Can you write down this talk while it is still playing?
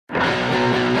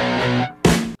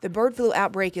The bird flu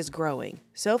outbreak is growing.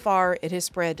 So far, it has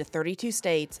spread to 32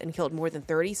 states and killed more than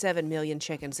 37 million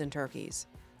chickens and turkeys.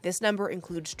 This number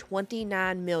includes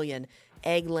 29 million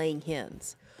egg-laying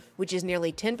hens, which is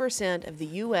nearly 10% of the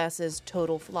U.S.'s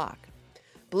total flock.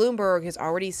 Bloomberg has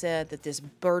already said that this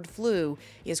bird flu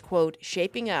is, quote,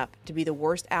 shaping up to be the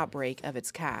worst outbreak of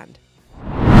its kind.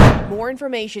 More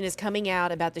information is coming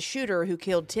out about the shooter who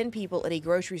killed 10 people at a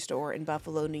grocery store in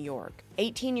Buffalo, New York.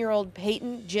 18-year-old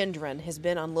Peyton Gendron has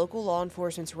been on local law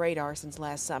enforcement's radar since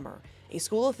last summer. A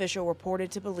school official reported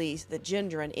to police that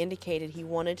Gendron indicated he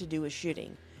wanted to do a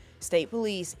shooting. State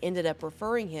police ended up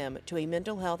referring him to a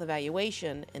mental health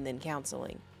evaluation and then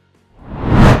counseling.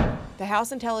 The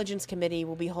House Intelligence Committee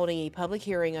will be holding a public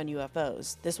hearing on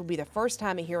UFOs. This will be the first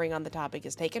time a hearing on the topic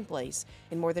has taken place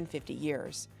in more than 50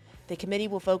 years. The committee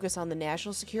will focus on the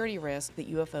national security risk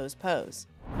that UFOs pose.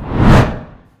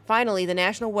 Finally, the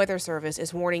National Weather Service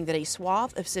is warning that a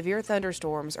swath of severe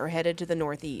thunderstorms are headed to the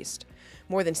northeast.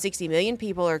 More than 60 million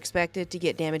people are expected to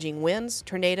get damaging winds,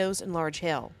 tornadoes, and large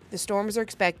hail. The storms are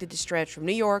expected to stretch from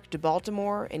New York to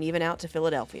Baltimore and even out to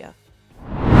Philadelphia.